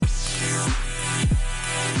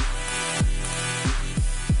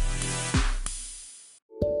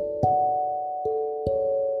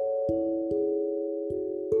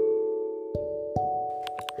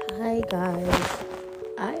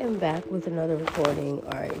back with another recording.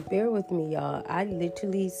 All right, bear with me, y'all. I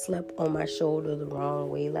literally slept on my shoulder the wrong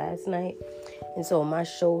way last night, and so my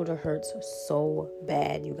shoulder hurts so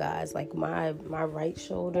bad, you guys. Like my right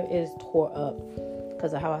shoulder is tore up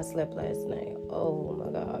because of how I slept last night. Oh my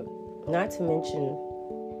God. Not to mention,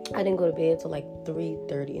 I didn't go to bed till like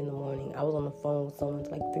 3:30 in the morning. I was on the phone with someone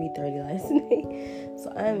till like 3:30 last night.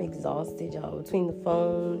 So I'm exhausted, y'all. Between the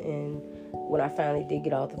phone and when I finally did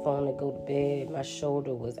get off the phone to go to bed, my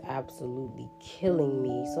shoulder was absolutely killing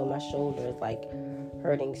me. So my shoulder is like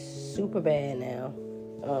hurting super bad now.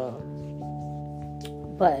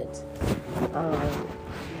 But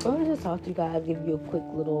I'm going to just talk to you guys, give you a quick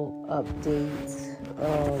little update.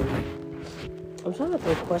 I'm trying to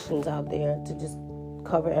throw questions out there to just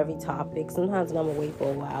cover every topic. Sometimes when I'm away for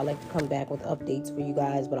a while, I like to come back with updates for you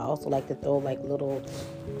guys, but I also like to throw like little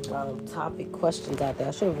topic questions out there.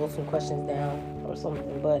 I should have wrote some questions down or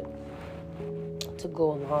something, but to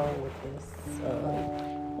go along with this,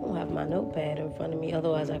 I don't have my notepad in front of me,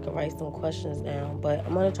 otherwise I could write some questions down. But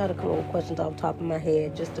I'm going to try to come up with questions off the top of my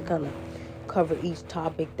head just to kind of cover each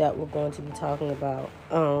topic that we're going to be talking about.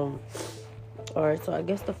 Alright, so I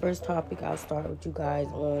guess the first topic I'll start with you guys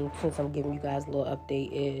on, since I'm giving you guys a little update,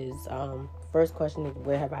 is first question is,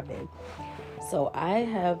 where have I been? So I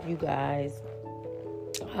have you guys,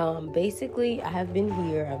 basically I have been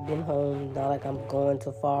here, I've been home, not like I'm going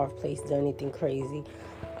to far off places or anything crazy.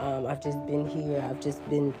 I've just been here. I've just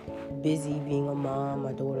been busy being a mom.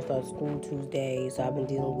 My daughter started school Tuesday, so I've been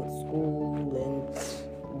dealing with school and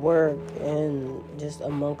work and just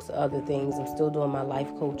amongst other things. I'm still doing my life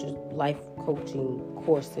coaching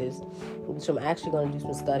courses, which I'm actually going to do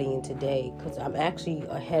some studying today because I'm actually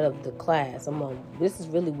ahead of the class. This is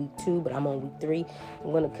really week 2, but I'm on week 3.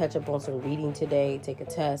 I'm going to catch up on some reading today, take a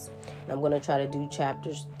test, and I'm going to try to do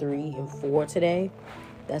chapters 3 and 4 today.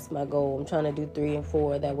 That's my goal. I'm trying to do 3 and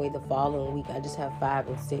 4. That way the following week I just have 5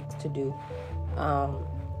 and 6 to do.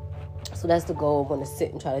 So that's the goal. I'm going to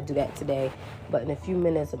sit and try to do that today. But in a few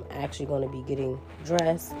minutes, I'm actually going to be getting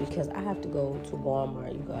dressed because I have to go to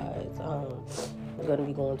Walmart, you guys. I'm going to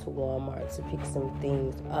be going to Walmart to pick some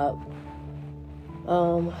things up.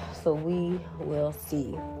 So we will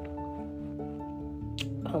see.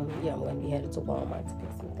 I'm going to be headed to Walmart to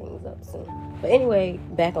pick some things up soon. But anyway,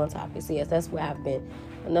 back on topic. So yes, that's where I've been.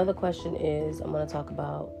 Another question is, I'm going to talk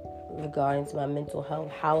about regarding to my mental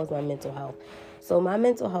health. How is my mental health? So my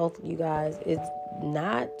mental health, you guys, is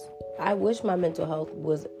not, I wish my mental health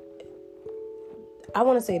was, I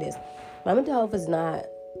want to say this. My mental health is not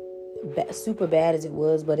super bad as it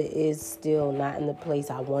was, but it is still not in the place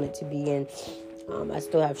I want it to be in. I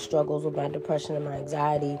still have struggles with my depression and my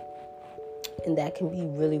anxiety, and that can be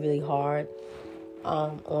really, really hard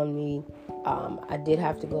on me. I did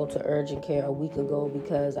have to go to urgent care a week ago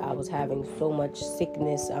because I was having so much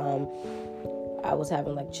sickness. I was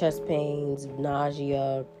having like chest pains,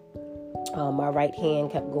 nausea. My right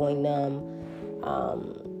hand kept going numb.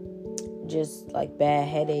 Just like bad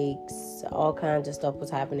headaches, all kinds of stuff was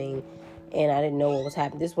happening, and I didn't know what was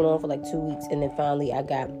happening. This went on for like 2 weeks, and then finally I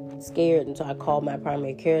got scared, and so I called my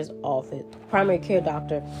primary care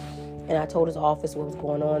doctor, and I told his office what was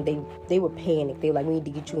going on. They were panicked. They were like, we need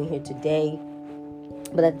to get you in here today.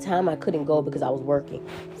 But at the time, I couldn't go because I was working.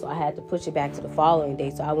 So I had to push it back to the following day.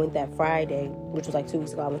 So I went that Friday, which was like 2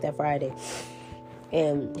 weeks ago. I went that Friday.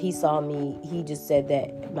 And he saw me. He just said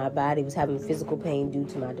that my body was having physical pain due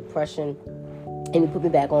to my depression. And he put me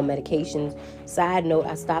back on medications. Side note,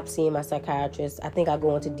 I stopped seeing my psychiatrist. I think I'll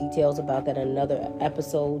go into details about that in another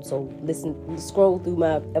episode. So scroll through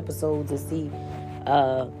my episodes and see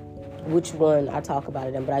which one I talk about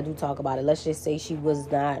it in. But I do talk about it. Let's just say she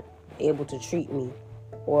was not able to treat me.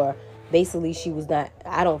 Or basically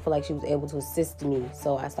I don't feel like she was able to assist me,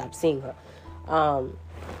 so I stopped seeing her.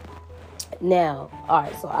 Now, all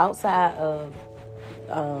right, so outside of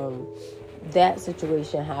that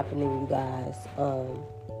situation happening, you guys,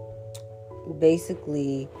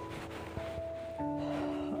 basically,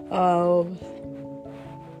 so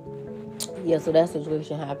that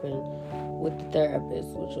situation happened with the therapist,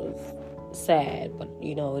 which was sad, but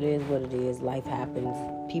it is what it is. Life happens,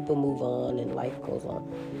 people move on, and life goes on.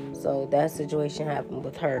 So that situation happened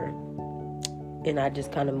with her, and I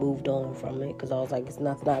just kind of moved on from it because I was like, it's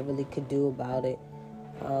nothing I really could do about it.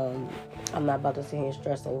 I'm not about to sit here and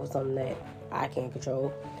stress over something that I can't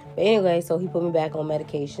control. But anyway, so he put me back on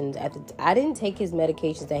medications. I didn't take his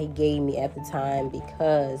medications that he gave me at the time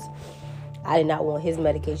because I did not want his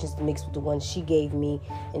medications to mix with the ones she gave me,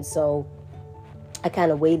 and so I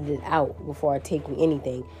kind of waited it out before I taking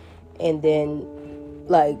anything. And then,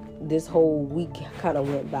 like, this whole week kind of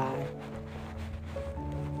went by.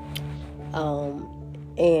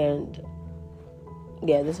 And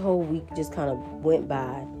yeah, this whole week just kind of went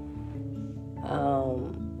by.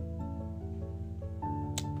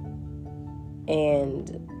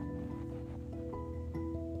 And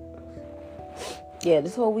yeah,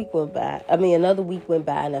 this whole week went by. Another week went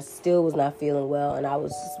by, and I still was not feeling well, and I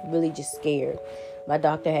was really just scared. My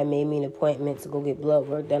doctor had made me an appointment to go get blood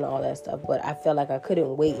work done, all that stuff, but I felt like I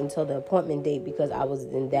couldn't wait until the appointment date because I was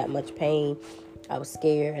in that much pain. I was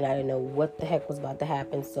scared, and I didn't know what the heck was about to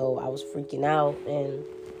happen, so I was freaking out, and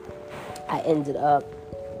I ended up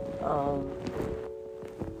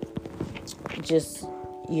just,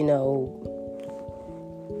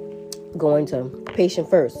 going to patient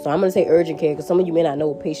first. So I'm going to say urgent care because some of you may not know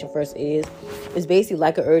what patient first is. It's basically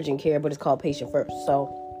like an urgent care, but it's called patient first. So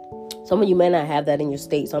some of you may not have that in your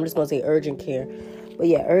state. So I'm just going to say urgent care. But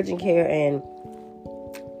yeah, urgent care. And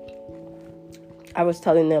I was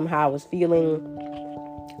telling them how I was feeling.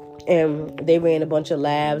 And they ran a bunch of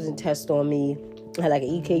labs and tests on me. I had like an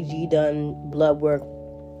EKG done, blood work,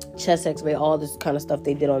 chest x-ray, all this kind of stuff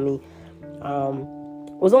they did on me.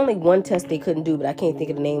 Was only one test they couldn't do, but I can't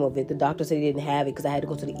think of the name of it. The doctor said he didn't have it because I had to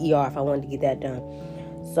go to the ER if I wanted to get that done.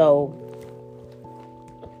 So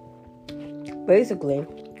basically,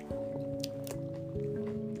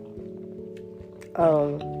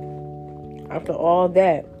 after all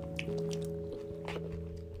that,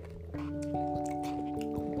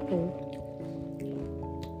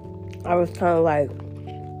 I was kind of like,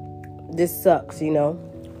 this sucks,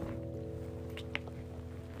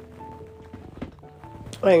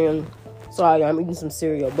 And sorry, I'm eating some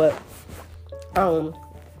cereal, but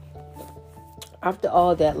after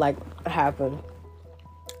all that happened,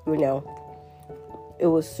 it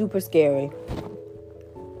was super scary.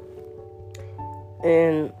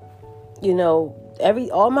 And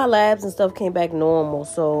all my labs and stuff came back normal,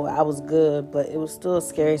 so I was good, but it was still a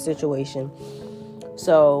scary situation.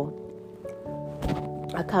 So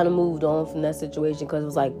I kind of moved on from that situation because it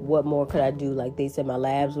was like, what more could I do? Like they said, my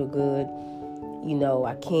labs were good.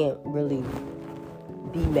 I can't really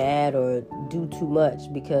be mad or do too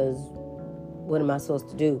much because what am I supposed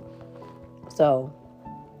to do? So,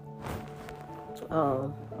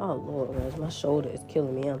 oh Lord, my shoulder is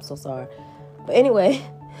killing me. I'm so sorry. But anyway,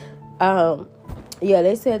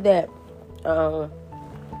 they said that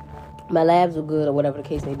my labs were good or whatever the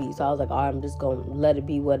case may be. So I was like, all right, I'm just going to let it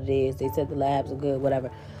be what it is. They said the labs are good, whatever.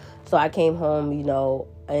 So I came home,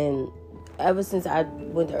 and ever since I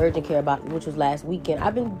went to urgent care which was last weekend,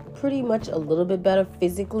 I've been pretty much a little bit better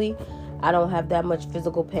physically. I don't have that much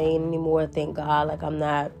physical pain anymore, thank God. Like I'm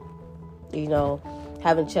not,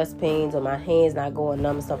 having chest pains or my hands not going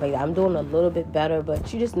numb and stuff like that. I'm doing a little bit better,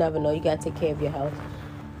 but you just never know. You got to take care of your health.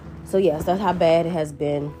 So yes, that's how bad it has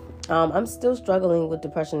been. I'm still struggling with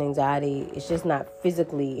depression and anxiety. It's just not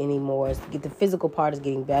physically anymore. The physical part is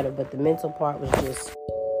getting better, but the mental part was just...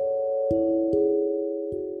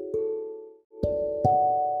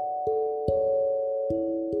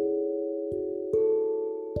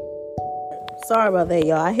 Sorry about that,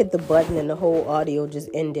 y'all. I hit the button and the whole audio just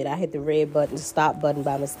ended. I hit the red button, the stop button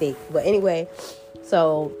by mistake. But anyway,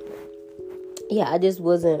 so yeah, I just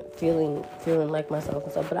wasn't feeling like myself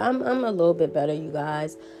and stuff. But I'm a little bit better, you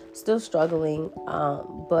guys. Still struggling,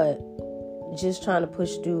 but just trying to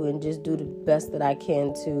push through and just do the best that I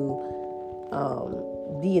can to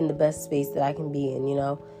be in the best space that I can be in,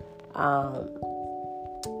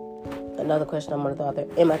 Another question I'm going to throw out there.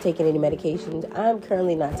 Am I taking any medications? I'm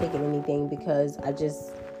currently not taking anything because I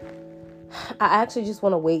actually just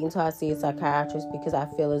want to wait until I see a psychiatrist because I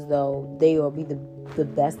feel as though they will be the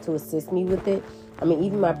best to assist me with it.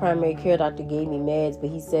 Even my primary care doctor gave me meds,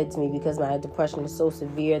 but he said to me because my depression is so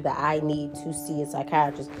severe that I need to see a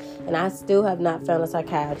psychiatrist. And I still have not found a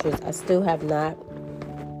psychiatrist. I still have not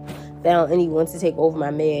found anyone to take over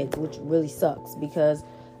my meds, which really sucks because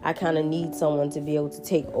I kind of need someone to be able to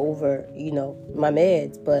take over, my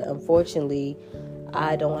meds. But unfortunately,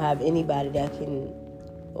 I don't have anybody that can,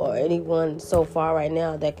 or anyone so far right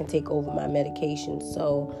now that can take over my medication.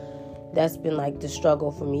 So that's been like the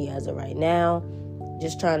struggle for me as of right now.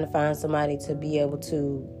 Just trying to find somebody to be able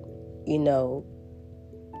to,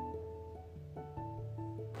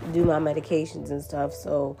 do my medications and stuff.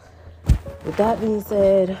 So with that being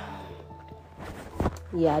said,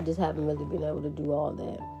 yeah, I just haven't really been able to do all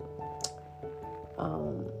that.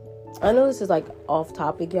 I know this is like off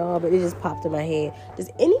topic, y'all, but it just popped in my head. Does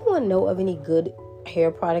anyone know of any good hair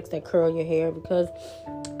products that curl your hair? Because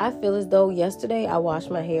I feel as though yesterday I washed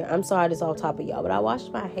my hair. I'm sorry this is off topic, y'all, but I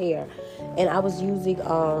washed my hair and I was using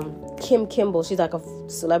Kim Kimble. She's like a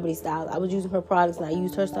celebrity stylist. I was using her products and I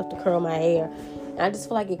used her stuff to curl my hair. And I just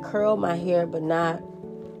feel like it curled my hair, but not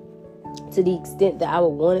to the extent that I would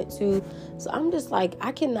want it to. So I'm just like,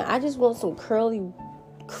 I just want some curly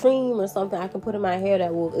cream or something I can put in my hair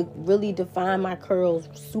that will really define my curls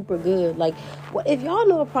super good. Like, what if y'all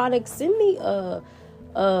know a product, send me a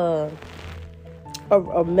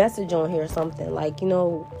message on here or something. Like, you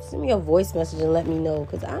know, send me a voice message and let me know,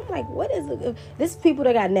 because I'm like, what is it? This is people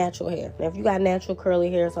that got natural hair. Now, if you got natural curly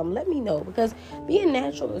hair or something, let me know, because being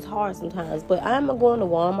natural is hard sometimes. But I'm going to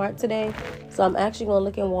Walmart today, so I'm actually going to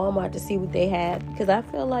look in Walmart to see what they have, because I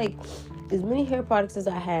feel like as many hair products as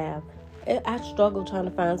I have, I struggle trying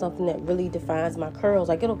to find something that really defines my curls.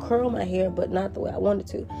 Like, it'll curl my hair, but not the way I want it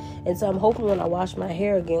to. And so I'm hoping when I wash my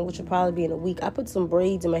hair again, which will probably be in a week. I put some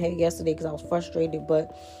braids in my hair yesterday because I was frustrated,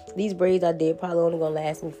 but these braids I did probably only going to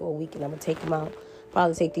last me for a week, and I'm going to take them out.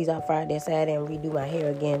 Probably take these out Friday and Saturday and redo my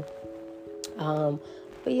hair again.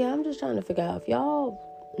 But yeah, I'm just trying to figure out if y'all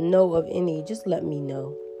know of any, just let me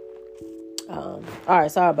know. All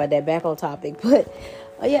right, sorry about that. Back on topic, but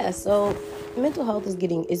yeah. So mental health is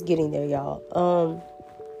getting there, y'all.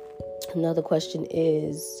 Another question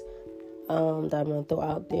is that I'm gonna throw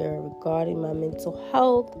out there regarding my mental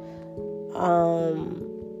health.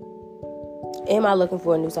 Am I looking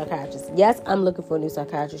for a new psychiatrist? Yes, I'm looking for a new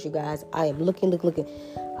psychiatrist, you guys. I am looking.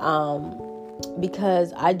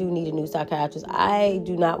 Because I do need a new psychiatrist. I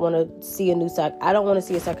do not want to see I don't want to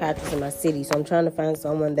see a psychiatrist in my city. So I'm trying to find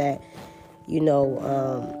someone that, you know,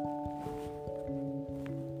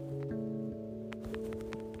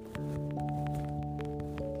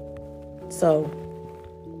 so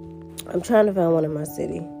I'm trying to find one in my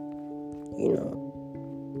city, you know,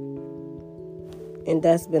 and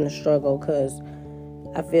that's been a struggle because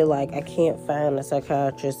I feel like I can't find a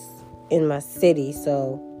psychiatrist in my city.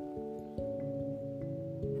 So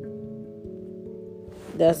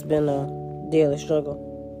that's been a daily struggle.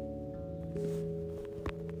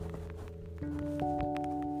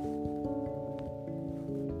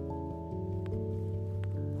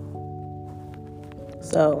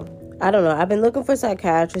 So, I don't know. I've been looking for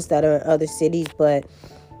psychiatrists that are in other cities, but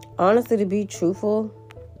honestly, to be truthful,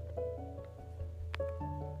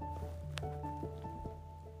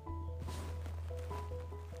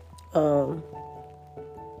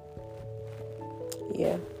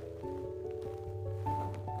 yeah.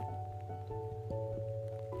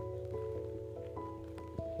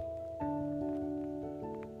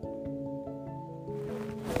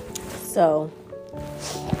 So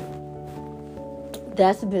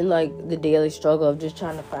that's been like the daily struggle of just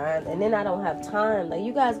trying to find, and then I don't have time. Like,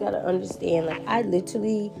 you guys gotta understand, like, I'm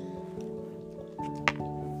literally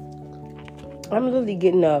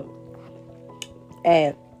getting up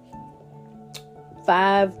at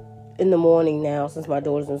 5 in the morning now since my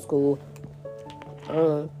daughter's in school.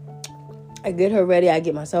 I get her ready, I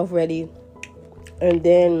get myself ready, and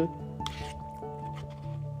then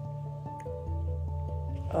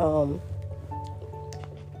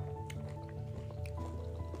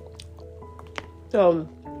so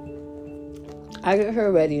I get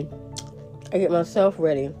her ready, I get myself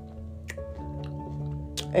ready,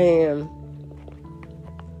 and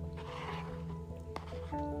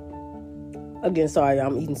again, sorry,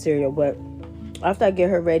 I'm eating cereal, but after I get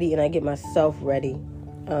her ready and I get myself ready,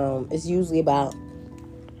 it's usually about,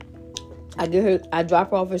 I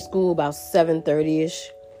drop her off at school about 7:30ish.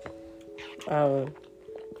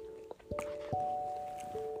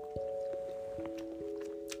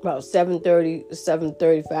 About 7:30,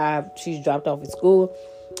 7:35, she's dropped off at school.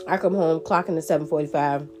 I come home, clocking at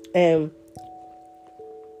 7:45, and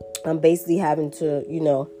I'm basically having to, you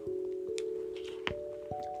know,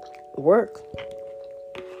 work.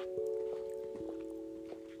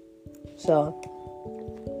 So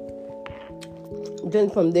then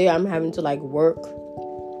from there, I'm having to like work.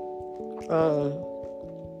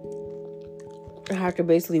 I have to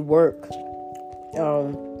basically work,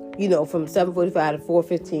 you know, from 7:45 to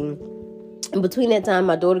 4:15. And between that time,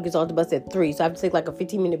 my daughter gets off the bus at 3. So I have to take like a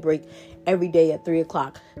 15-minute break every day at 3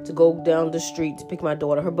 o'clock to go down the street to pick my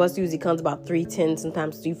daughter. Her bus usually comes about 3:10,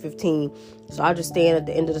 sometimes 3:15. So I just stand at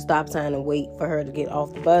the end of the stop sign and wait for her to get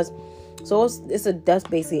off the bus. So that's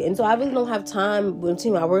basically it. And so I really don't have time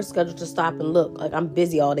between my work schedule to stop and look. Like, I'm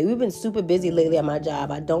busy all day. We've been super busy lately at my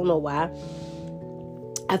job. I don't know why.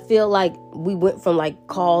 I feel like we went from like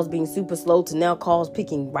calls being super slow to now calls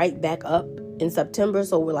picking right back up in September.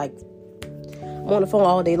 So we're like, I'm on the phone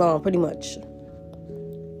all day long, pretty much.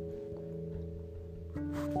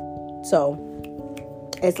 So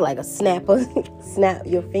it's like a snap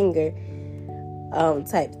your finger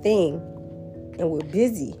type thing, and we're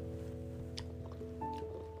busy.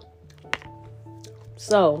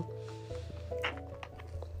 So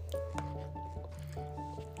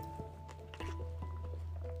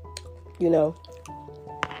You know,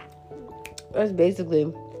 that's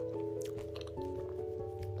basically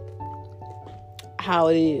how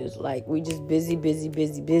it is. Like, we just busy.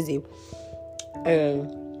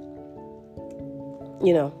 And,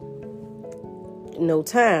 you know, no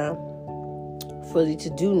time fully to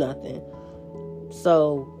do nothing.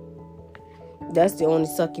 So that's the only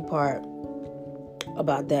sucky part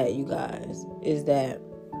about that, you guys, is that,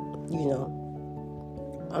 you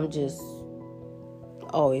know, I'm just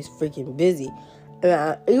always freaking busy.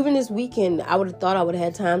 Even this weekend, I would have thought I would have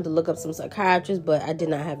had time to look up some psychiatrists, but I did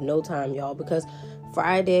not have no time, y'all, because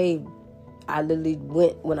Friday, I literally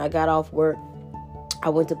went, when I got off work, I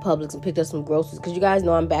went to Publix and picked up some groceries, because you guys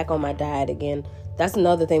know I'm back on my diet again. That's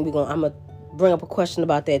another thing I'm going to bring up a question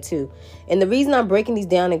about that too. And the reason I'm breaking these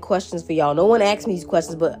down in questions for y'all, no one asks me these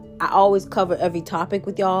questions, but I always cover every topic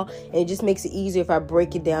with y'all, and it just makes it easier if I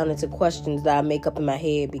break it down into questions that I make up in my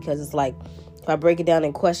head, because it's like, if I break it down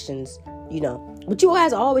in questions, you know. But you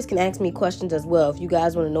guys always can ask me questions as well. If you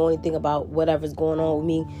guys want to know anything about whatever's going on with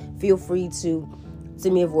me, feel free to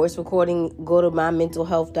send me a voice recording. Go to my mental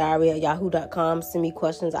health diary at yahoo.com. Send me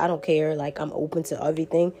questions. I don't care. Like, I'm open to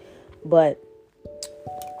everything. But,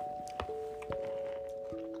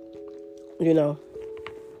 you know,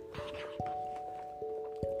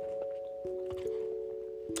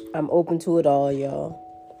 I'm open to it all, y'all.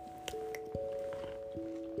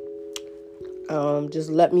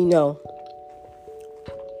 Just let me know.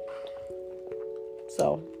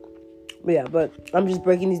 So, yeah, but I'm just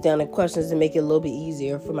breaking these down in questions to make it a little bit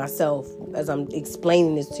easier for myself as I'm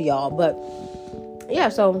explaining this to y'all. But, yeah,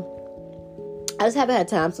 so I just haven't had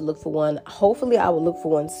time to look for one. Hopefully, I will look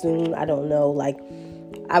for one soon. I don't know. Like,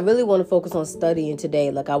 I really want to focus on studying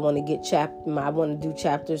today. Like, I want to get I want to do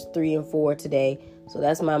chapters 3 and 4 today. So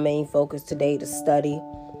that's my main focus today, to study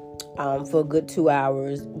for a good 2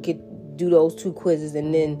 hours, do those 2 quizzes,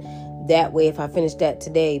 and then that way, if I finish that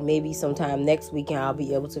today, maybe sometime next weekend I'll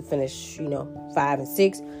be able to finish, 5 and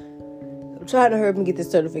 6. I'm trying to hurry up and get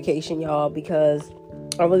this certification, y'all, because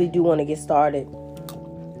I really do want to get started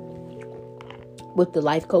with the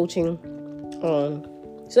life coaching.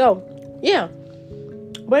 So yeah.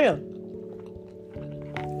 But yeah.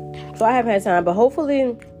 So I haven't had time, but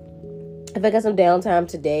hopefully, if I got some downtime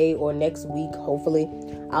today or next week, hopefully,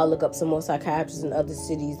 I'll look up some more psychiatrists in other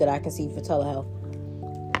cities that I can see for telehealth.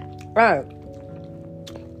 All right.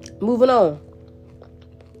 Moving on.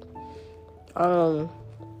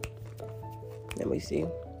 Let me see.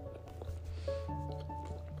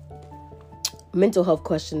 Mental health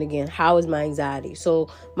question again. How is my anxiety? So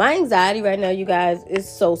my anxiety right now, you guys, is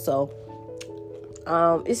so.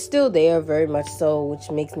 It's still there, very much so, which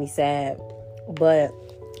makes me sad. But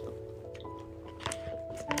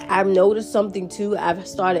I've noticed something too. I've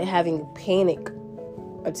started having panic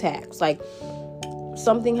attacks. Like,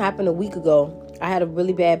 something happened a week ago. I had a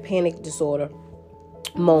really bad panic disorder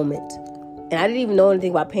moment. And I didn't even know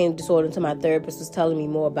anything about panic disorder until my therapist was telling me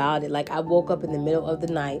more about it. Like, I woke up in the middle of the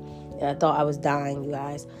night and I thought I was dying, you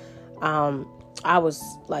guys. I was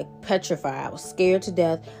like petrified. I was scared to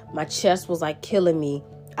death. My chest was like killing me.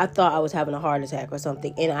 I thought I was having a heart attack or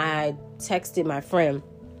something. And I texted my friend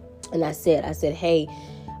and I said, hey,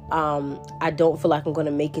 I don't feel like I'm going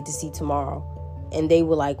to make it to see tomorrow. And they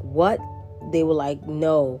were like, what? They were like,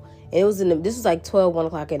 no. And this was like 1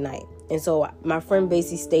 o'clock at night. And so my friend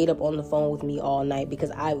basically stayed up on the phone with me all night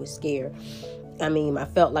because I was scared. I mean, I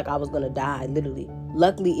felt like I was going to die, literally.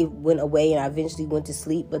 Luckily, it went away and I eventually went to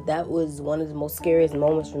sleep. But that was one of the most scariest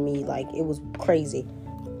moments for me. Like, it was crazy.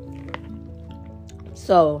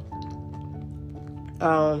 So,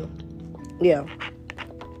 yeah.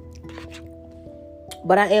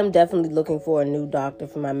 But I am definitely looking for a new doctor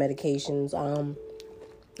for my medications.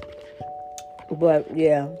 But,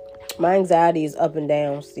 yeah. My anxiety is up and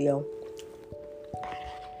down still.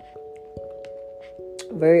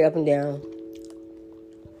 Very up and down.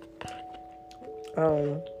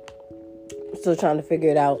 Still trying to figure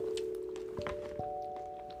it out.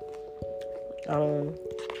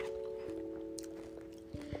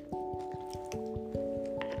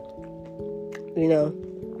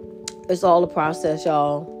 It's all a process,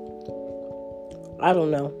 y'all. I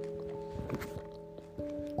don't know.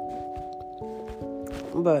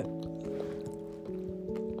 But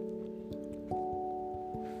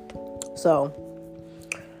so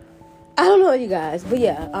I don't know, you guys, but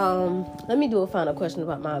yeah, let me do a final question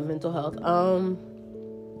about my mental health.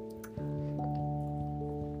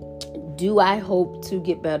 Do I hope to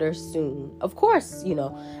get better soon? Of course,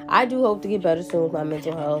 I do hope to get better soon with my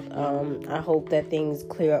mental health. I hope that things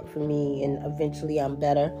clear up for me and eventually I'm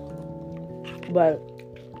better. But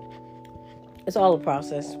it's all a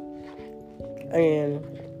process. And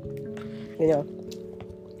You know,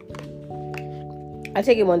 I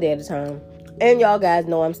take it one day at a time. And y'all guys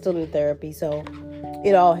know I'm still in therapy, so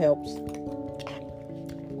it all helps.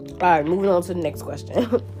 All right, moving on to the next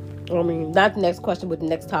question. I mean, not the next question, but the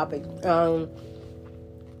next topic. I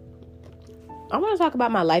want to talk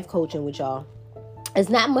about my life coaching with y'all. It's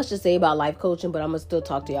not much to say about life coaching, but I'm going to still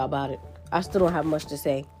talk to y'all about it. I still don't have much to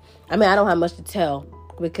say. I mean, I don't have much to tell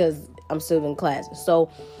because I'm still in class. So,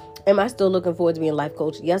 am I still looking forward to being a life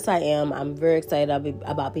coach? Yes, I am. I'm very excited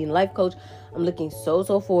about being a life coach. I'm looking so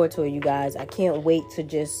forward to it, you guys. I can't wait to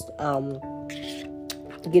just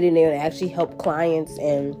get in there and actually help clients.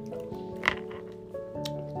 And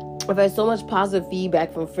I've had so much positive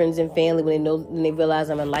feedback from friends and family when they realize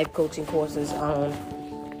I'm in life coaching courses.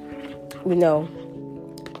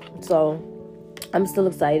 So I'm still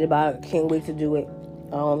excited about it. Can't wait to do it.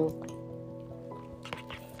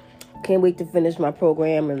 Can't wait to finish my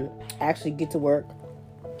program and actually get to work.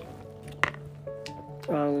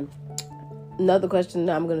 Another question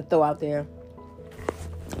that I'm going to throw out there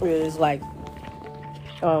is like,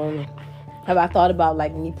 have I thought about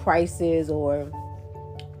like any prices or,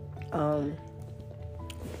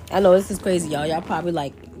 I know this is crazy, y'all. Y'all probably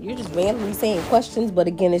like, you're just randomly saying questions, but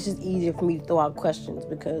again, it's just easier for me to throw out questions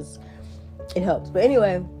because it helps. But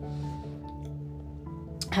anyway,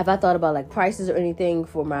 have I thought about like prices or anything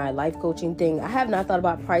for my life coaching thing? I have not thought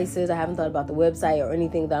about prices. I haven't thought about the website or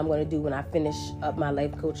anything that I'm going to do when I finish up my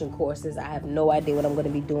life coaching courses. I have no idea what I'm going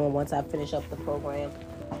to be doing once I finish up the program.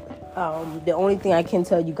 The only thing I can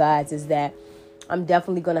tell you guys is that I'm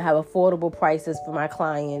definitely going to have affordable prices for my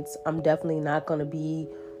clients. I'm definitely not going to be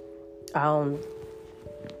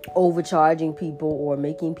overcharging people or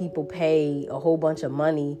making people pay a whole bunch of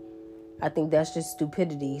money. I think that's just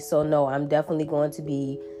stupidity. So no, I'm definitely going to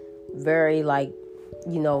be very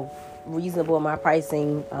reasonable in my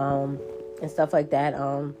pricing and stuff like that.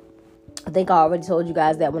 I think I already told you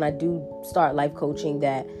guys that when I do start life coaching,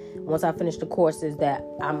 that once I finish the courses, that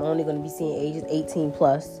I'm only going to be seeing ages 18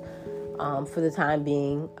 plus for the time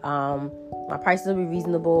being. My prices will be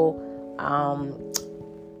reasonable.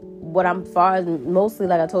 Mostly,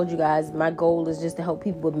 like I told you guys, my goal is just to help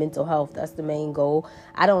people with mental health. That's the main goal.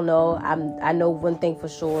 I don't know. I know one thing for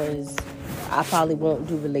sure is I probably won't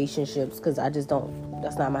do relationships because I just don't.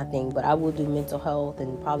 That's not my thing. But I will do mental health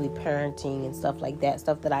and probably parenting and stuff like that.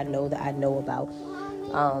 Stuff that I know about.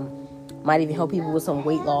 Might even help people with some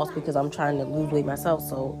weight loss because I'm trying to lose weight myself.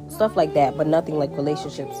 So stuff like that, but nothing like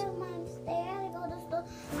relationships.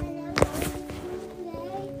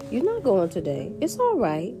 You're not going today. It's all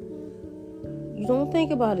right. You don't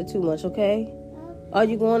think about it too much, okay? Are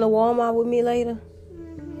you going to Walmart with me later?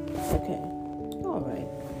 Okay. All right.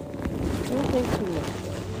 Don't think too much,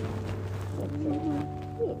 though. Okay.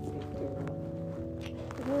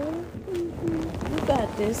 You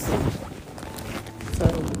got this. So,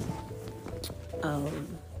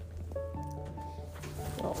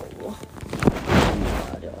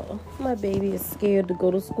 God, y'all. My baby is scared to go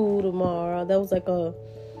to school tomorrow.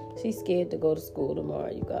 She's scared to go to school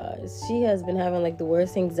tomorrow, you guys. She has been having like the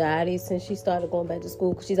worst anxiety since she started going back to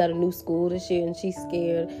school because she's at a new school this year and she's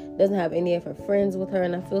scared. Doesn't have any of her friends with her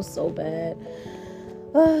and I feel so bad.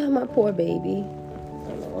 My poor baby. I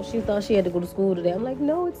don't know. She thought she had to go to school today. I'm like,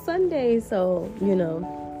 no, it's Sunday. So,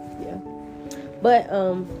 yeah. But,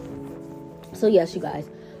 so yes, you guys.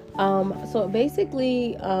 So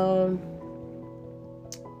basically,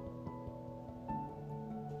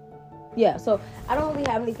 yeah, so I don't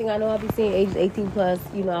really have anything. I know I'll be seeing ages 18 plus.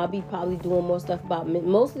 I'll be probably doing more stuff about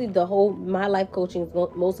mostly my life coaching is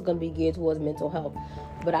mostly going to be geared towards mental health.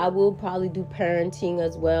 But I will probably do parenting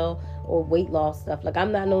as well or weight loss stuff. Like,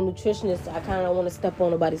 I'm not no nutritionist, so I kind of don't want to step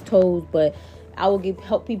on nobody's toes, but I will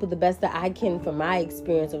help people the best that I can from my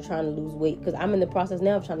experience of trying to lose weight because I'm in the process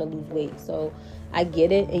now of trying to lose weight. So I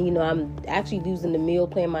get it. And, I'm actually using the meal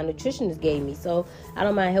plan my nutritionist gave me. So I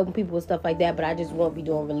don't mind helping people with stuff like that, but I just won't be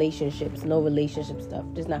doing relationships. No relationship stuff.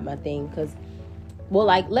 Just not my thing. Because,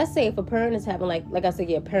 let's say if a parent is having, like I said,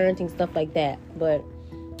 parenting, stuff like that. But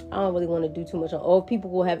I don't really want to do too much. Or people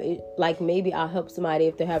will have, maybe I'll help somebody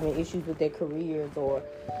if they're having issues with their careers or,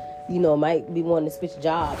 might be wanting to switch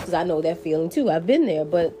jobs. Because I know that feeling too. I've been there.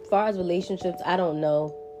 But as far as relationships, I don't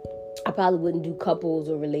know. I probably wouldn't do couples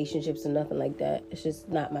or relationships or nothing like that. It's just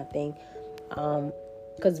not my thing.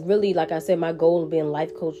 Because really, like I said, my goal of being a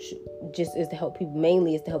life coach just is to help people.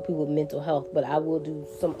 Mainly is to help people with mental health. But I will do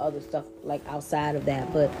some other stuff like outside of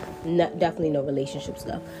that. But definitely no relationship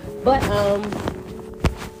stuff. But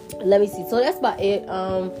let me see. So that's about it.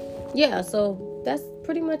 Yeah, so that's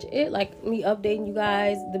pretty much it. Like me updating you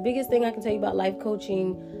guys. The biggest thing I can tell you about life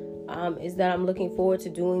coaching, is that I'm looking forward to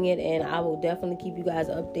doing it, and I will definitely keep you guys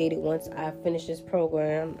updated once I finish this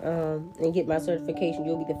program and get my certification.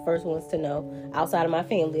 You'll be the first ones to know, outside of my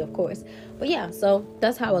family, of course. But yeah, so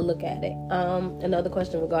that's how I look at it. Another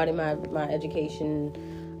question regarding my education.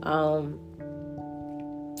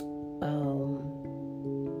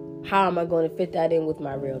 How am I going to fit that in with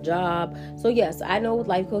my real job? So yes, I know with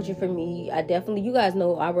life coaching for me, you guys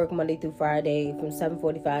know I work Monday through Friday from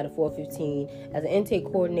 7:45 to 4:15 as an intake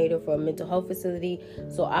coordinator for a mental health facility.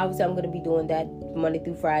 So obviously I'm going to be doing that Monday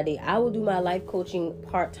through Friday. I will do my life coaching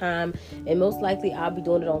part-time, and most likely I'll be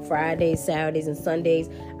doing it on Fridays, Saturdays, and Sundays.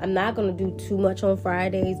 I'm not going to do too much on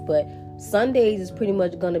Fridays, but Sundays is pretty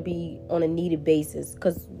much going to be on a needed basis,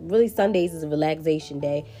 because really Sundays is a relaxation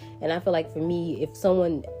day. And I feel like for me, if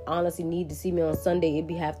someone honestly need to see me on Sunday,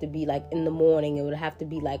 it'd have to be like in the morning. It would have to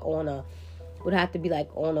be like you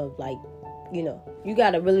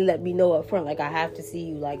got to really let me know up front, like I have to see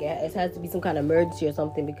you, like it has to be some kind of emergency or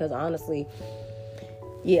something, because honestly,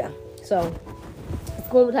 yeah. So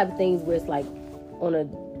it's one of the type of things where it's like on a,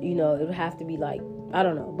 it would have to be like, I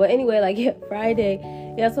don't know. But anyway, like, yeah, Friday.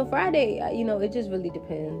 Yeah, so Friday, it just really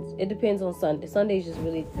depends. It depends on Sunday. Sundays just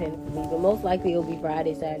really depend for me. But most likely it'll be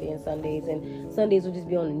Friday, Saturday, and Sundays. And Sundays will just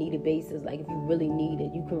be on a needed basis. Like, if you really need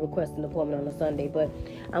it, you can request an appointment on a Sunday. But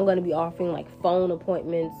I'm going to be offering, like, phone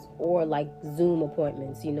appointments or, like, Zoom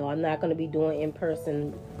appointments. I'm not going to be doing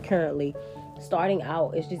in-person currently. Starting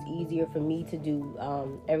out, it's just easier for me to do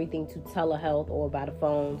everything to telehealth or by the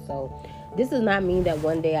phone. So this does not mean that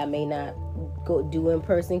one day I may not go do in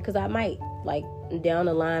person, because I might, like, down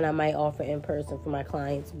the line I might offer in person for my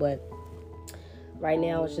clients, but right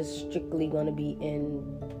now it's just strictly going to be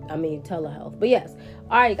telehealth. But yes,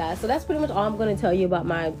 all right guys, so that's pretty much all I'm going to tell you about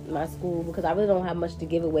my school, because I really don't have much to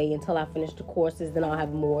give away until I finish the courses. Then I'll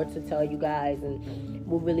have more to tell you guys, and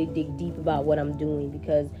we'll really dig deep about what I'm doing,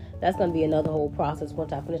 because that's going to be another whole process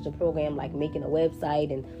once I finish the program, like making a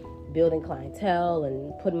website and building clientele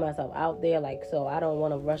and putting myself out there. Like, so I don't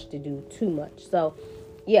want to rush to do too much. So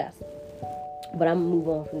yes, but I'm gonna move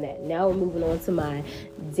on from that. Now we're moving on to my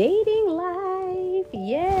dating life.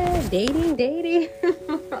 Yeah, dating.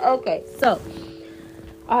 Okay, so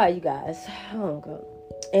all right, you guys. Oh god,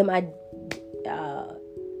 am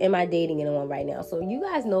I dating anyone right now? So you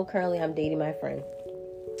guys know currently I'm dating my friend.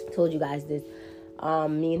 Told you guys this.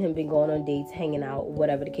 Me and him been going on dates, hanging out,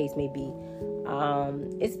 whatever the case may be.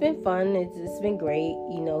 It's been fun. It's been great.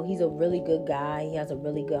 He's a really good guy. He has a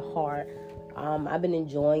really good heart. I've been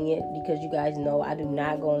enjoying it, because you guys know I do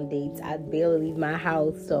not go on dates. I barely leave my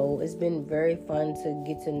house. So it's been very fun to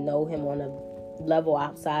get to know him on a level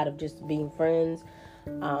outside of just being friends.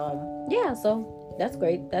 Yeah, so that's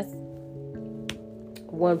great. That's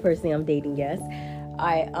one person I'm dating, yes. All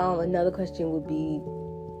right, another question would be,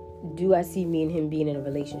 do I see me and him being in a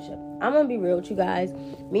relationship? I'm going to be real with you guys.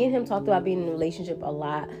 Me and him talked about being in a relationship a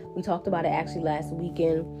lot. We talked about it actually last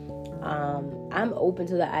weekend. I'm open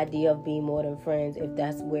to the idea of being more than friends if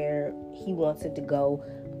that's where he wants it to go.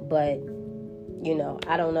 But,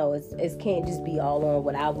 I don't know. It can't just be all on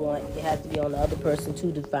what I want. It has to be on the other person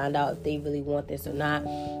too, to find out if they really want this or not.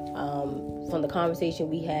 From the conversation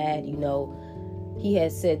we had, he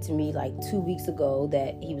had said to me like 2 weeks ago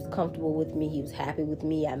that he was comfortable with me. He was happy with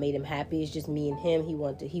me. I made him happy. It's just me and him. He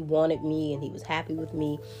wanted me, and he was happy with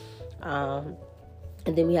me.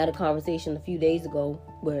 And then we had a conversation a few days ago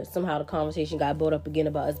where somehow the conversation got brought up again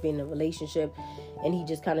about us being in a relationship. And he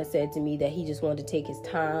just kind of said to me that he just wanted to take his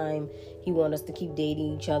time. He wanted us to keep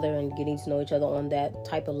dating each other and getting to know each other on that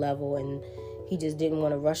type of level. And he just didn't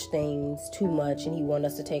want to rush things too much, and he wanted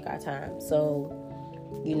us to take our time. So,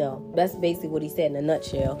 that's basically what he said in a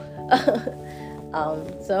nutshell.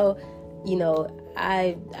 So,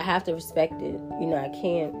 I have to respect it. I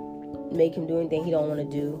can't make him do anything he don't want to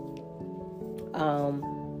do.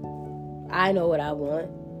 I know what I want,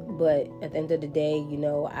 but at the end of the day,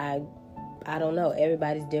 I don't know.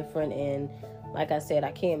 Everybody's different, and like I said,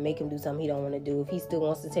 I can't make him do something he don't want to do. If he still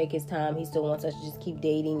wants to take his time, he still wants us to just keep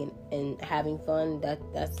dating and having fun,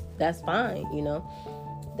 that's fine,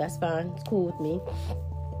 That's fine. It's cool with me.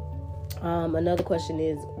 Another question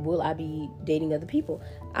is, will I be dating other people?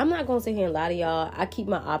 I'm not going to sit here and lie to y'all. I keep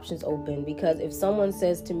my options open, because if someone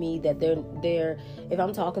says to me that if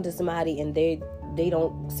I'm talking to somebody and they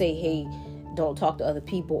don't say, hey, don't talk to other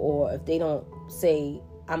people, or if they don't say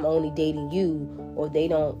I'm only dating you, or they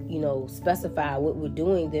don't, specify what we're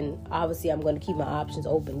doing, then obviously I'm going to keep my options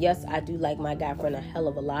open. Yes, I do like my guy friend a hell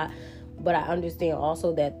of a lot, but I understand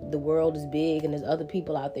also that the world is big and there's other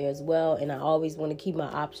people out there as well, and I always want to keep my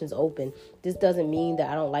options open. This doesn't mean that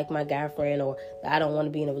I don't like my guy friend or that I don't want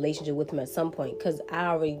to be in a relationship with him at some point, because I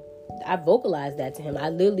already I vocalized that to him. I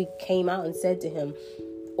literally came out and said to him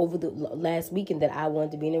over the last weekend that I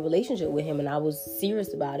wanted to be in a relationship with him, and I was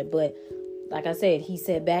serious about it. But like I said, he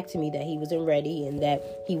said back to me that he wasn't ready and that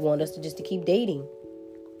he wanted us to keep dating.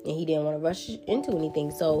 And he didn't want to rush into anything.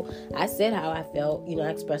 So I said how I felt. I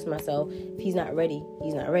expressed myself. If he's not ready,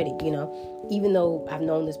 he's not ready. Even though I've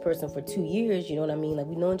known this person for 2 years, you know what I mean? Like,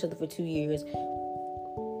 we've known each other for 2 years.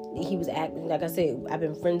 He was acting, like I said, I've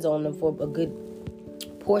been friend zoning him for a good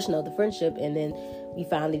portion of the friendship. And then we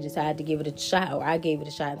finally decided to give it a shot, or I gave it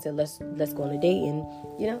a shot and said, let's go on a date. And,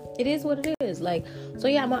 it is what it is. Like, so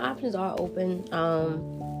yeah, my options are open.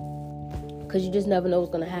 Because you just never know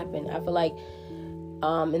what's going to happen. I feel like,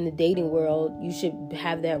 in the dating world, you should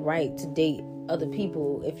have that right to date other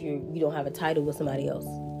people if you don't have a title with somebody else.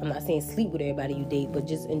 I'm not saying sleep with everybody you date, but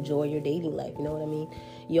just enjoy your dating life. You know what I mean?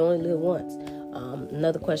 You only live once.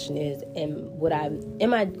 Another question is,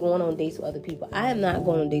 am I going on dates with other people? I am not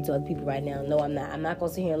going on dates with other people right now. No, I'm not. I'm not going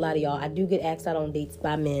to sit here and lie to y'all. I do get asked out on dates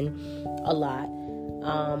by men a lot.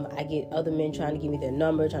 I get other men trying to give me their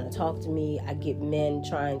number, trying to talk to me. I get men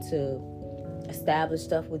trying to establish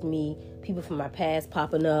stuff with me. People from my past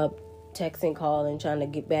popping up, texting, calling, trying to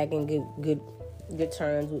get back in good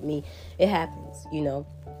terms with me. It happens,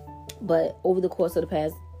 But over the course of the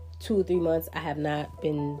past 2 or 3 months, I have not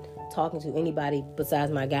been talking to anybody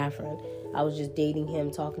besides my guy friend. I was just dating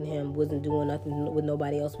him, talking to him, wasn't doing nothing with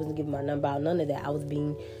nobody else, wasn't giving my number out, none of that. I was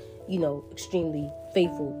being, extremely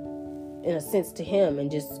faithful in a sense to him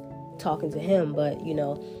and just talking to him. But,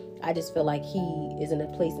 I just feel like he is in a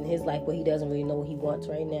place in his life where he doesn't really know what he wants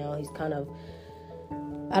right now. He's kind of,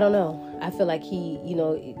 I don't know. I feel like he,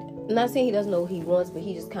 I'm not saying he doesn't know what he wants, but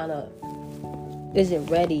he just kind of isn't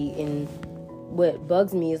ready. And what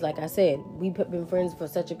bugs me is, like I said, we've been friends for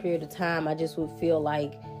such a period of time. I just would feel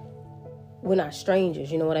like we're not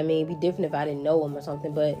strangers. You know what I mean? It'd be different if I didn't know him or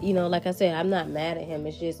something. But, like I said, I'm not mad at him.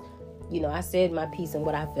 It's just, I said my piece and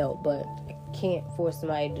what I felt, but can't force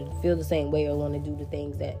somebody to feel the same way or want to do the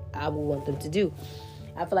things that I would want them to do.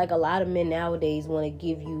 I feel like a lot of men nowadays want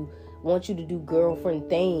you to do girlfriend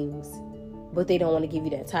things, but they don't want to give you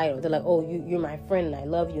that title. They're like, oh, you're my friend and I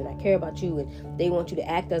love you and I care about you, and they want you to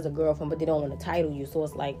act as a girlfriend, but they don't want to title you. So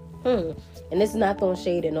it's like, And this is not throwing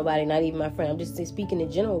shade at nobody, not even my friend. I'm just speaking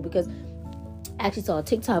in general, because I actually saw a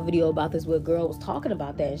TikTok video about this where a girl was talking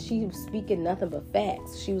about that, and she was speaking nothing but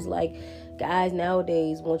facts. She was like, guys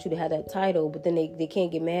nowadays want you to have that title, but then they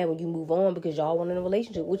can't get mad when you move on because y'all want in a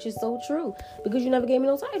relationship, which is so true, because you never gave me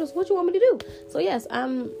no titles. What you want me to do? So yes,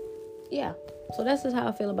 so that's just how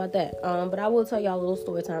I feel about that. But I will tell y'all a little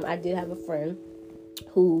story time. I did have a friend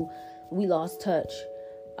who we lost touch,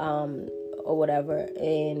 or whatever,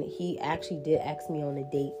 and he actually did ask me on a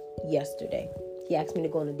date yesterday. He asked me to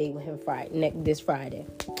go on a date with him this Friday.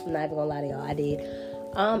 I'm not even gonna lie to y'all, I did.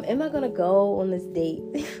 Am I gonna go on this date?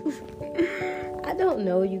 I don't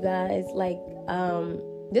know, you guys. Like,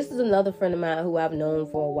 this is another friend of mine who I've known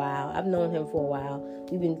for a while. I've known him for a while.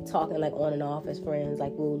 We've been talking like on and off as friends.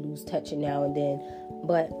 Like, we'll lose touch now and then.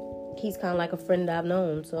 But he's kind of like a friend that I've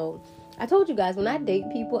known. So I told you guys, when I date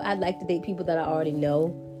people, I like to date people that I already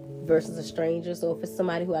know versus a stranger. So if it's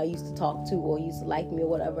somebody who I used to talk to or used to like me or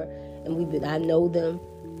whatever, and I know them,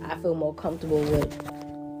 I feel more comfortable with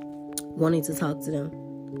wanting to talk to them.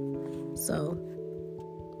 So,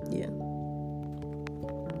 yeah.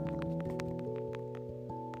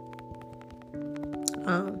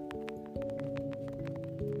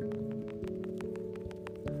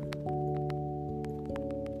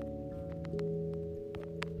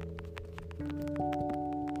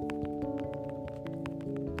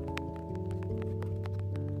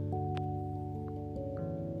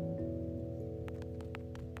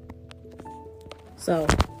 So,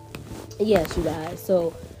 yes, you guys.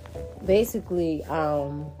 So, basically,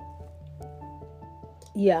 I'm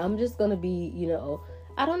just going to be,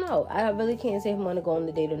 I don't know. I really can't say if I'm going to go on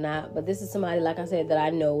the date or not. But this is somebody, like I said, that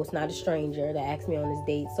I know. It's not a stranger that asked me on this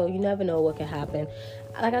date. So, you never know what can happen.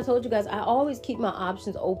 Like I told you guys, I always keep my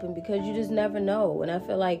options open because you just never know. And I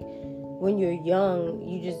feel like when you're young,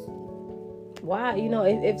 you just,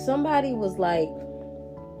 if somebody was like,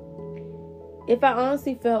 if I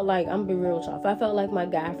honestly felt like, I'm be real with y'all, if I felt like my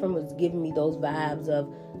guy friend was giving me those vibes of,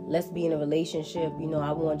 let's be in a relationship,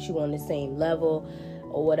 I want you on the same level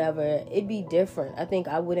or whatever, it'd be different. I think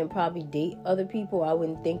I wouldn't probably date other people. I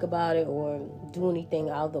wouldn't think about it or do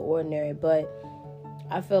anything out of the ordinary. But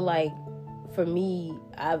I feel like for me,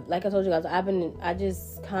 like I told you guys, I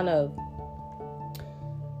just kind of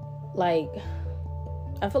like,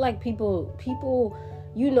 I feel like people,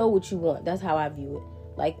 you know what you want. That's how I view it.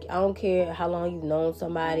 Like, I don't care how long you've known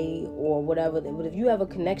somebody or whatever, but if you have a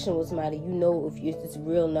connection with somebody, you know if it's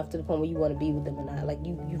real enough to the point where you want to be with them or not. Like,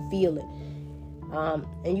 you feel it.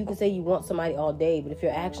 And you can say you want somebody all day, but if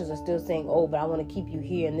your actions are still saying, oh, but I want to keep you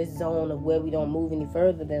here in this zone of where we don't move any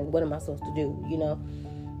further, then what am I supposed to do? You know,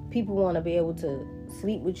 people want to be able to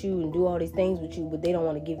sleep with you and do all these things with you, but they don't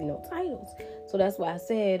want to give you no titles. So that's why I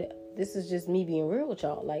said, this is just me being real with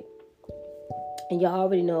y'all. Like, and y'all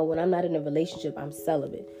already know, when I'm not in a relationship, I'm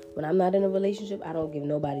celibate. When I'm not in a relationship, I don't give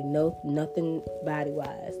nobody nothing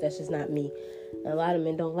body-wise. That's just not me. And a lot of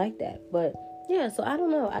men don't like that. But, yeah, so I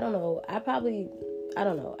don't know. I don't know.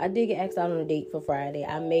 I did get asked out on a date for Friday.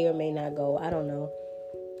 I may or may not go. I don't know.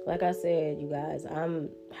 Like I said, you guys, I'm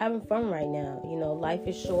having fun right now. You know, life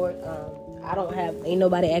is short. Ain't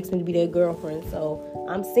nobody asked me to be their girlfriend, so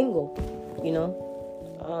I'm single, you know.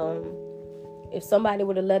 If somebody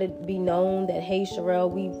would have let it be known that, hey, Sherelle,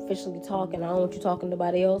 we officially talking, I don't want you talking to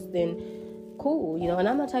nobody else, then cool, you know. And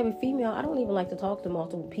I'm the type of female, I don't even like to talk to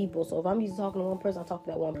multiple people. So if I'm used to talking to one person, I'll talk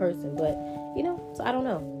to that one person. But, you know, so I don't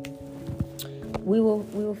know. We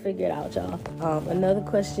will figure it out, y'all. Another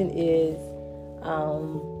question is,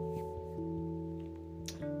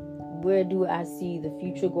 where do I see the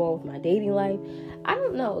future going with my dating life? I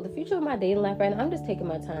don't know. The future of my dating life right now, I'm just taking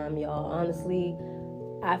my time, y'all. Honestly,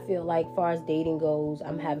 I feel like, as far as dating goes,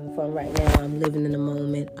 I'm having fun right now. I'm living in the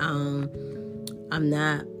moment. I'm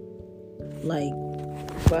not like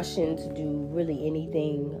rushing to do really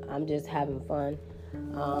anything. I'm just having fun.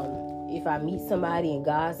 If I meet somebody and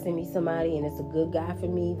God send me somebody and it's a good guy for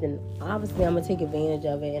me, then obviously I'm gonna take advantage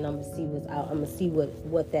of it, and I'm gonna see what's out. I'm gonna see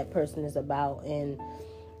what that person is about, and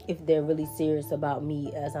if they're really serious about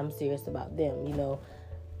me as I'm serious about them, you know.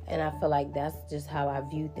 And I feel like that's just how I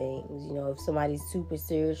view things. You know, if somebody's super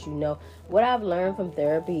serious, you know. What I've learned from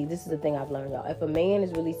therapy, this is the thing I've learned, y'all. If a man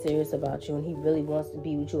is really serious about you and he really wants to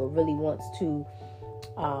be with you, or really wants to,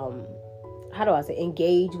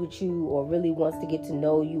 engage with you, or really wants to get to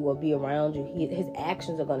know you or be around you, his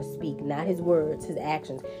actions are going to speak, not his words, his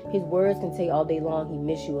actions. His words can say all day long he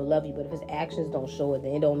miss you or love you, but if his actions don't show it,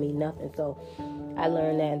 then it don't mean nothing. So I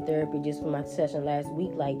learned that in therapy just from my session last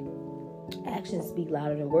week. Like, actions speak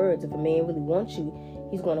louder than words. If a man really wants you,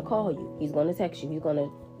 he's going to call you. He's going to text you. He's going to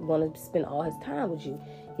want to spend all his time with you.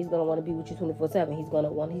 He's going to want to be with you 24/7. He's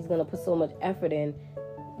going to put so much effort in.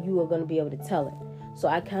 You are going to be able to tell it. So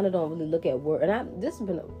I kind of don't really look at words. And this has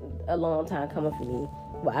been a long time coming for me,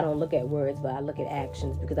 where I don't look at words, but I look at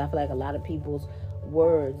actions, because I feel like a lot of people's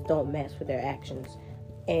words don't match with their actions.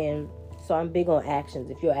 And so I'm big on actions.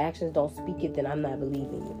 If your actions don't speak it, then I'm not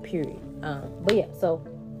believing you, period. But yeah, so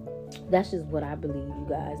that's just what I believe, you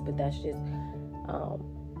guys. But that's just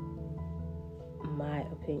my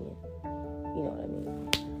opinion. You know what I mean?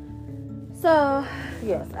 So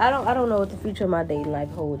yes, I don't know what the future of my dating life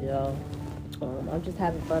holds, y'all. I'm just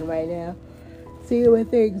having fun right now, seeing where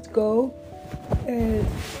things go, and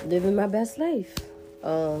living my best life.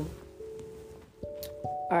 All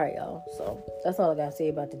right, y'all. So that's all I gotta say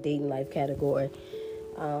about the dating life category.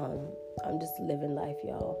 I'm just living life,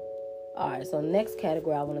 y'all. All right, so next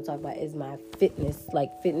category I want to talk about is my fitness /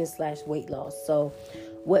 weight loss. So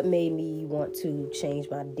what made me want to change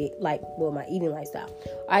my my eating lifestyle?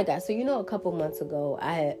 All right, guys. So, you know, a couple months ago,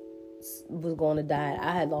 I was going to diet.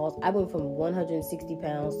 I went from 160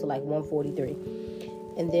 pounds to like 143.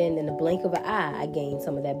 And then in the blink of an eye, I gained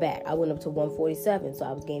some of that back. I went up to 147, so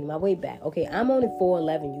I was gaining my weight back. Okay, I'm only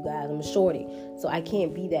 4'11", you guys. I'm a shorty, so I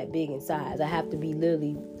can't be that big in size. I have to be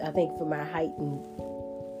literally, I think for my height, and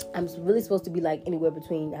I'm really supposed to be like anywhere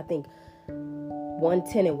between, I think,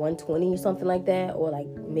 110 and 120 or something like that, or like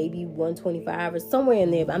maybe 125 or somewhere in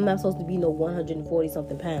there. But I'm not supposed to be no 140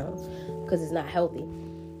 something pounds, because it's not healthy.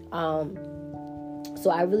 So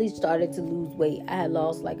I really started to lose weight. I had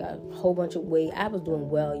lost like a whole bunch of weight. I was doing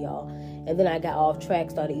well, y'all. And then I got off track,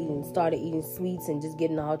 started eating sweets and just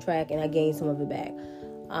getting off track, and I gained some of it back.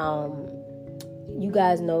 You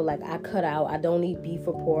guys know, like, I cut out. I don't eat beef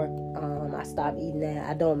or pork. I stopped eating that.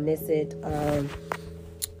 I don't miss it.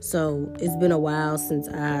 So it's been a while since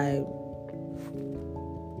I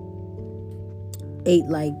ate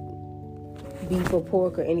like beef or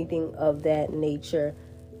pork or anything of that nature.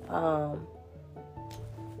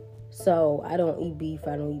 So I don't eat beef,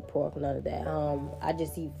 I don't eat pork, none of that. I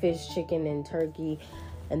just eat fish, chicken, and turkey,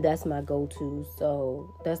 and that's my go-to.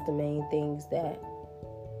 So that's the main things that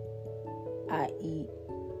I eat.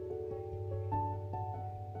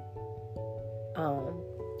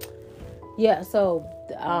 Yeah, so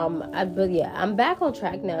I'm back on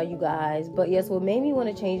track now, you guys. But yes, what made me want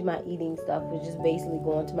to change my eating stuff was just basically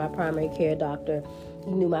going to my primary care doctor.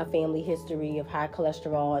 He knew my family history of high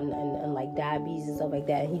cholesterol and like diabetes and stuff like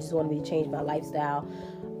that, and he just wanted me to change my lifestyle.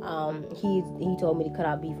 He told me to cut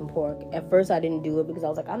out beef and pork. At first I didn't do it because I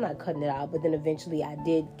was like, I'm not cutting it out, but then eventually I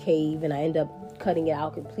did cave and I ended up cutting it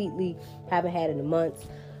out completely. Haven't had it in months.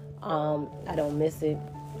 I don't miss it.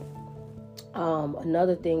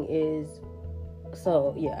 Another thing is,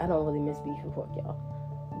 so yeah, I don't really miss beef and pork, y'all.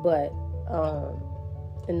 But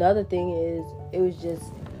another thing is, it was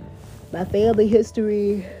just my family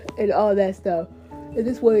history and all that stuff. I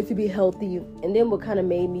just wanted to be healthy. And then what kind of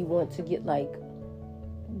made me want to get like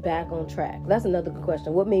back on track? That's another good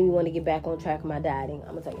question. What made me want to get back on track with my dieting?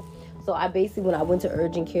 I'm gonna tell you. So I basically, when I went to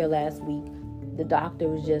urgent care last week, the doctor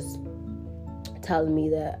was just telling me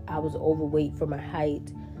that I was overweight for my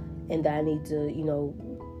height and that I need to,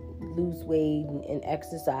 lose weight and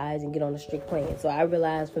exercise and get on a strict plan. So I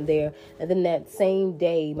realized from there. And then that same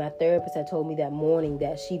day, my therapist had told me that morning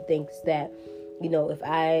that she thinks that, if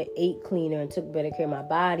I ate cleaner and took better care of my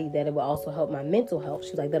body, that it would also help my mental health.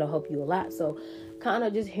 She's like, that'll help you a lot. So kind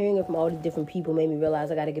of just hearing it from all the different people made me realize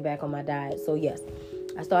I got to get back on my diet. So yes,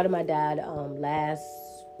 I started my diet last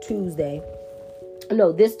Tuesday.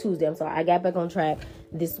 No, this Tuesday. I'm sorry. I got back on track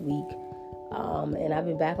this week. And I've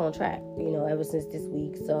been back on track, ever since this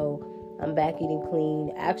week. So I'm back eating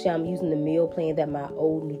clean. Actually, I'm using the meal plan that my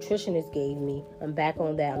old nutritionist gave me. I'm back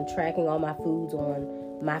on that. I'm tracking all my foods on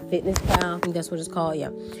MyFitnessPal. I think that's what it's called. Yeah.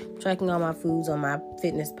 I'm tracking all my foods on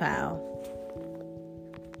MyFitnessPal.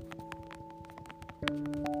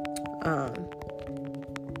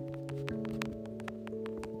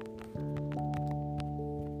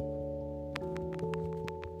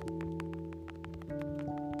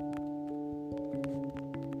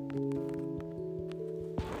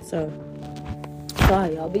 So,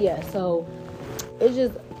 sorry y'all, but yeah, so it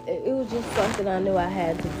was just something I knew I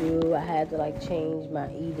had to do. I had to like change my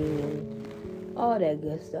eating and all that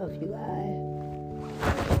good stuff, you guys.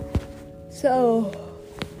 So,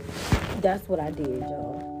 that's what I did,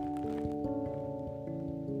 y'all.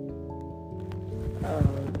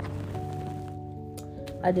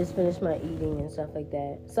 I just finished my eating and stuff like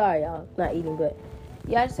that. Sorry y'all, not eating, but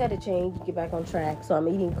yeah, I just had to change, get back on track. So I'm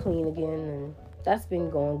eating clean again, and that's been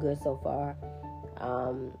going good so far.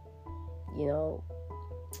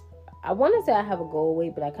 I want to say I have a goal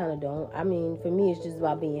weight, but I kind of don't. I mean, for me, it's just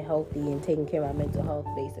about being healthy and taking care of my mental health,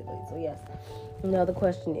 basically. So, yes. Another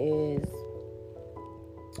question is,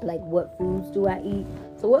 like, what foods do I eat?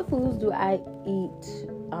 So, what foods do I eat?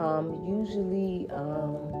 Usually,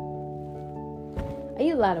 I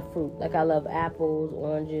eat a lot of fruit. Like, I love apples,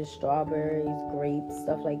 oranges, strawberries, grapes,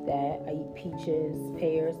 stuff like that. I eat peaches,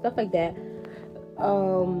 pears, stuff like that.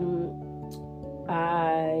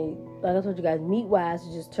 Like I told you guys, meat-wise,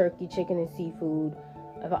 it's just turkey, chicken, and seafood.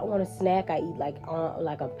 If I want a snack, I eat like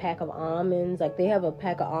a pack of almonds. Like, they have a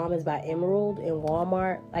pack of almonds by Emerald in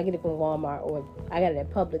Walmart. I get it from Walmart, or I got it at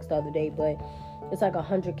Publix the other day, but it's like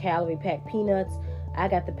 100-calorie pack. Peanuts. I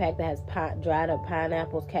got the pack that has dried up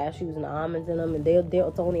pineapples, cashews, and almonds in them, and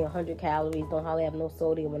it's only 100 calories. Don't hardly have no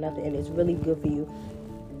sodium or nothing, and it's really good for you.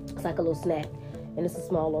 It's like a little snack, and it's a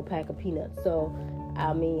small little pack of peanuts. So,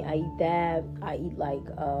 I mean, I eat that. I eat like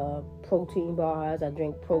protein bars. I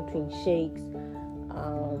drink protein shakes.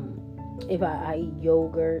 If I eat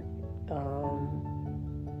yogurt.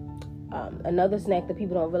 Another snack that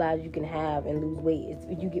people don't realize you can have and lose weight is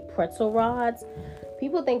if you get pretzel rods.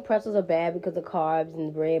 People think pretzels are bad because of carbs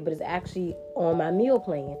and bread, but it's actually on my meal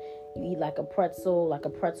plan. You eat like a pretzel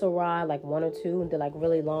rod, like one or two, and they're like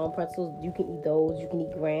really long pretzels. You can eat those. You can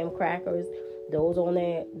eat graham crackers. Those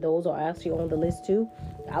are actually on the list too.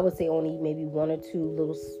 I would say only maybe one or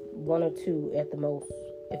two at the most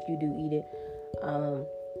if you do eat it.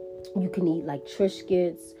 You can eat like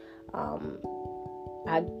Triscuits.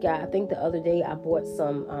 I think the other day I bought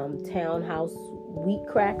some Townhouse wheat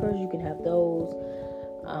crackers. You can have those.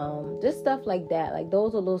 Just stuff like that. Like,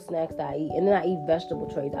 those are little snacks that I eat. And then I eat vegetable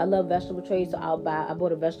trays. I love vegetable trays, so I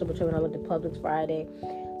bought a vegetable tray when I went to Publix Friday.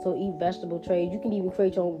 So eat vegetable trays. You can even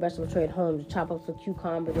create your own vegetable tray at home. Just chop up some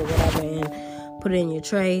cucumbers or whatever and put it in your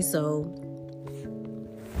tray. So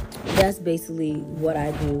that's basically what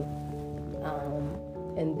I do.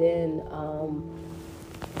 And then,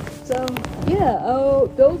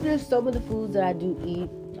 those are some of the foods that I do eat.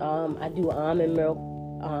 I do almond milk.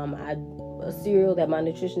 A cereal that my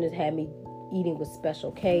nutritionist had me eating with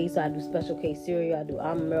Special K. So I do Special K cereal. I do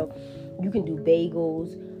almond milk. You can do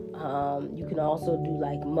bagels. You can also do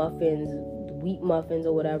like muffins, wheat muffins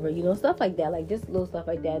or whatever, stuff like that. Like just little stuff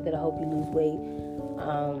like that that'll help you lose weight.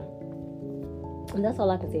 And that's all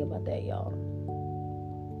I can say about that, y'all.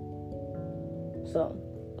 So,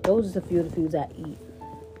 those are a few of the foods I eat.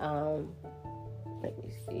 Let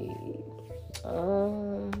me see.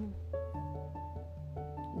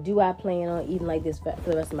 Do I plan on eating like this for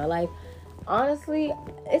the rest of my life? Honestly,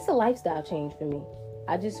 it's a lifestyle change for me.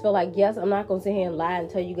 I just feel like, yes, I'm not going to sit here and lie and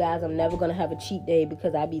tell you guys I'm never going to have a cheat day,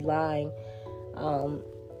 because I'd be lying.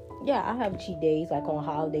 Yeah, I have cheat days like on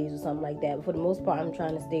holidays or something like that. But for the most part, I'm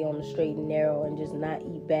trying to stay on the straight and narrow and just not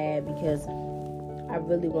eat bad, because I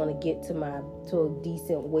really want to get to a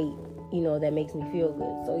decent weight, that makes me feel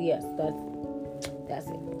good. So yes, that's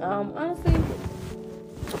it. Honestly,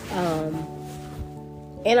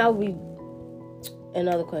 and I'll be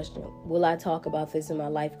another question. Will I talk about this in my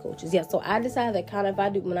life coaches? Yeah. So I decided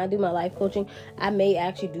that when I do my life coaching, I may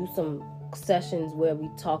actually do some sessions where we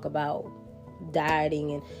talk about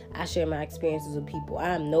dieting and I share my experiences with people. I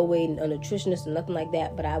am no way a nutritionist or nothing like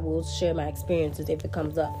that, but I will share my experiences if it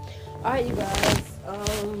comes up. All right, you guys.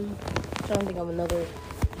 I'm trying to think of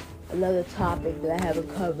another topic that I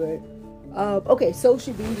haven't covered. Okay,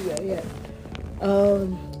 social media. Yeah.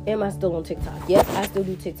 Am I still on TikTok? Yes, I still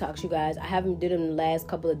do TikToks, you guys. I haven't did them the last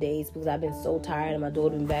couple of days because I've been so tired and my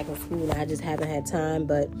daughter been back in school and I just haven't had time.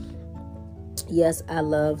 But yes, I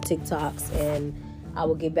love TikToks and I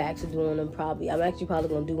will get back to doing them probably. I'm actually probably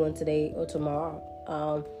going to do one today or tomorrow.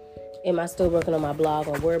 Am I still working on my blog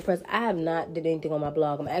on WordPress? I have not did anything on my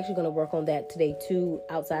blog. I'm actually going to work on that today too,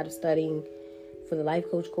 outside of studying for the life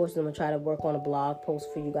coach course. I'm going to try to work on a blog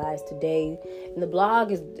post for you guys today. And the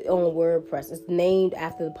blog is on WordPress. It's named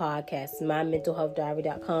after the podcast,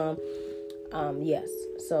 mymentalhealthdiary.com. Yes.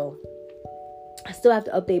 So I still have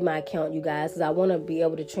to update my account, you guys, because I want to be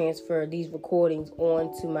able to transfer these recordings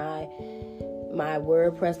onto my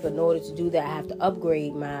WordPress. But in order to do that, I have to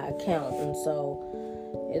upgrade my account. And so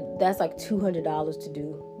that's like $200 to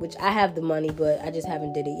do, which I have the money, but I just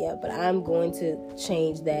haven't did it yet. But I'm going to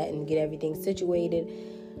change that and get everything situated.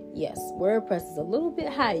 Yes, WordPress is a little bit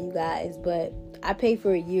high, you guys, but I pay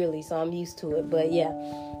for it yearly, so I'm used to it. But yeah,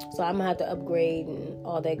 so I'm gonna have to upgrade and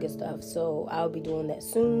all that good stuff. So I'll be doing that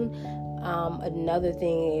soon. Another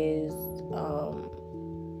thing is,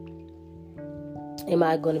 am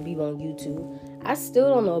I going to be on YouTube? I still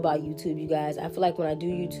don't know about YouTube, you guys. I feel like when I do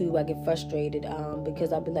YouTube, I get frustrated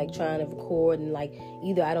because I've been like trying to record and like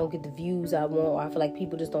either I don't get the views I want, or I feel like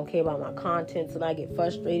people just don't care about my content, so I get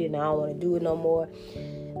frustrated and I don't want to do it no more.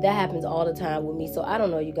 That happens all the time with me. So I don't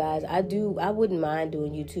know, you guys. I wouldn't mind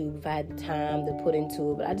doing YouTube if I had the time to put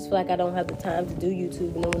into it, but I just feel like I don't have the time to do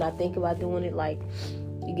YouTube. And then when I think about doing it, like,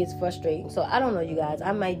 it gets frustrating. So I don't know, you guys.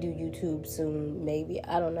 I might do YouTube soon, maybe.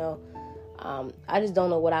 I don't know. I just don't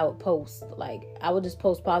know what I would post. Like, I would just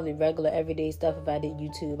post probably regular everyday stuff if I did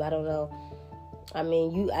YouTube. I don't know. I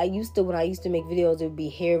mean, when I used to make videos, it would be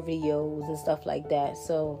hair videos and stuff like that.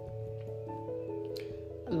 So,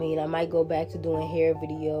 I mean, I might go back to doing hair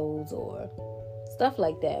videos or stuff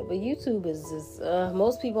like that. But YouTube is just,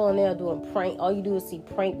 most people on there are doing prank. All you do is see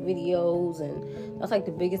prank videos, and that's like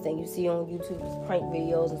the biggest thing you see on YouTube is prank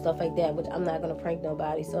videos and stuff like that, which I'm not going to prank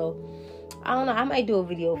nobody. So, I don't know. I might do a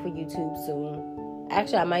video for YouTube soon.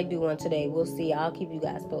 Actually, I might do one today. We'll see. I'll keep you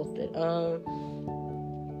guys posted.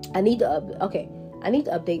 I need to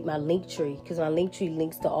update my Linktree, because my Linktree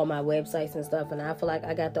links to all my websites and stuff, and I feel like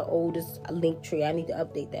I got the oldest Linktree. I need to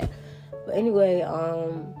update that. But anyway,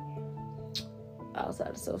 outside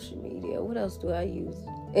of social media, what else do I use?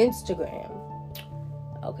 Instagram.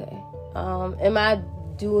 Okay. Am I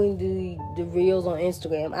doing the reels on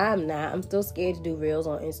Instagram? I'm not. I'm still scared to do reels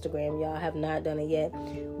on Instagram, y'all. I have not done it yet.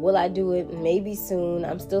 Will I do it? Maybe soon.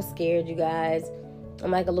 I'm still scared, you guys.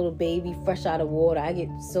 I'm like a little baby fresh out of water. I get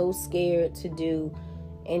so scared to do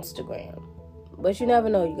Instagram. But you never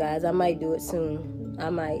know, you guys. I might do it soon.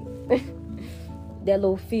 I might. That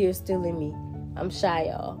little fear is still in me. I'm shy,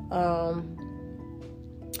 y'all.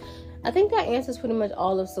 I think that answers pretty much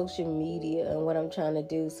all of social media and what I'm trying to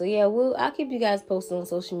do. So yeah, I'll keep you guys posted on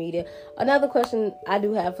social media. Another question I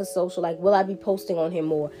do have for social, like, will I be posting on here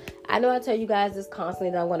more? I know I tell you guys this constantly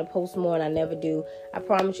that I'm going to post more, and I never do. I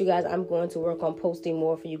promise you guys I'm going to work on posting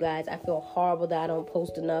more for you guys. I feel horrible that I don't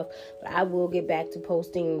post enough, but I will get back to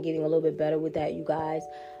posting and getting a little bit better with that, you guys.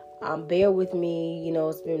 Bear with me.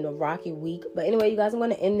 It's been a rocky week. But anyway, you guys, I'm going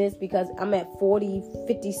to end this because I'm at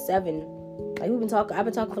 57 Like I've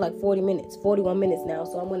been talking for like 41 minutes now.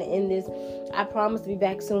 So I'm going to end this. I promise to be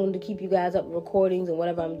back soon to keep you guys up with recordings and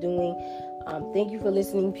whatever I'm doing. Thank you for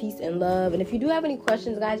listening. Peace and love. And if you do have any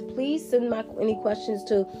questions, guys, please send any questions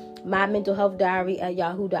to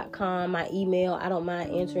mymentalhealthdiary@yahoo.com. My email. I don't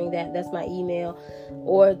mind answering that. That's my email.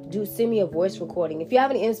 Or send me a voice recording. If you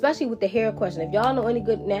have any, and especially with the hair question, if y'all know any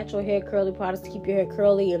good natural hair curly products to keep your hair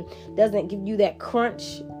curly and doesn't give you that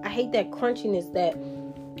crunch. I hate that crunchiness that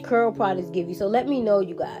curl products give you. So let me know,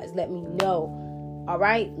 you guys. Let me know. All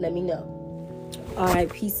right? Let me know. All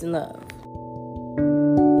right. Peace and love.